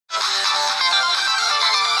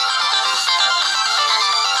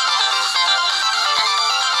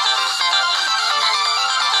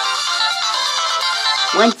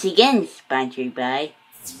Once again, sponsored by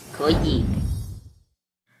CoryP.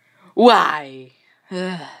 Why?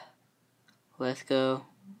 Let's go.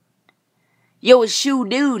 Yo, it's Shoe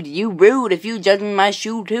Dude, you rude if you judging my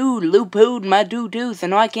shoe too. Loop-hooed my doo-doo, so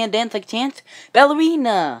no I can't dance like Chance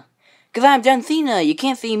Ballerina. Cause I'm John Cena, you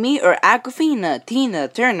can't see me or Aquafina. Tina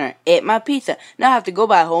Turner ate my pizza, now I have to go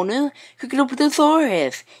buy a whole new Crocodile.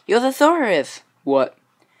 You're the Thesaurus. What?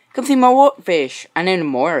 Come see my wartfish. I named him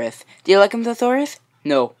Morris. Do you like him, Thesaurus?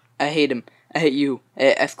 No, I hate him. I hate you.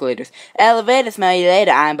 Escalators. Elevator, smell you later.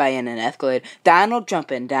 I'm buying an escalator. Donald Trump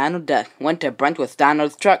and Donald Duck went to brunch with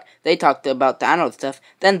Donald's truck. They talked about Donald stuff.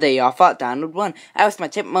 Then they all fought. Donald won. I was my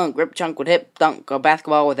chipmunk. Rip chunk with hip dunk. Go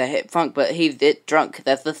basketball with a hip funk, but he's it drunk.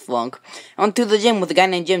 That's the slunk. I went to the gym with a guy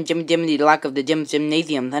named Jim. Jimmy, the lock of the gym's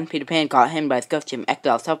gymnasium. Then Peter Pan caught him by his cuff. Jim acted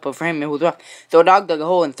all tough, but for him it was rough. So a dog dug a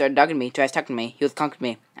hole and started dogging me. Tried talking to me. He was conquered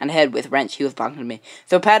me. On the head with a wrench, he was blocking me.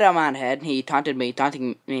 So patted him on the head, he taunting me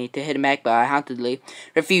to hit him back, but I hauntedly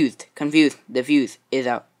refused. Confused, the fuse is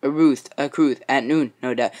out. A roost, a cruise, at noon,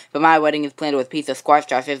 no doubt. But my wedding is planned with pizza, squash,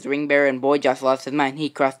 Josh is the ring bearer, and boy, Josh lost his mind. He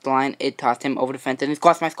crossed the line, it tossed him over the fence, and he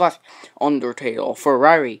squashed my squash. Undertale,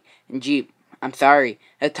 Ferrari, and Jeep. I'm sorry,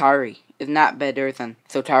 Atari is not better than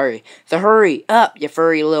Sotari. So hurry up, you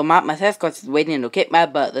furry little mop. My Sasquatch is waiting to kick my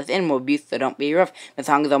butt. That's animal abuse, so don't be rough. My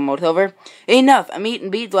song is almost over. Enough, I'm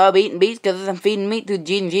eating beets while I'm eating beets, cause I'm feeding meat to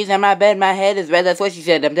G and G's on my bed. My head is red, that's what she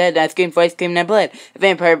said. I'm dead, I screamed for ice cream and I bled. A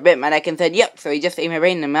vampire bit my neck and said, yup, so he just ate my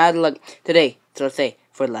brain and I'm out of luck today. So let's say,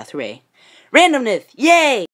 for the last hooray. Randomness, yay!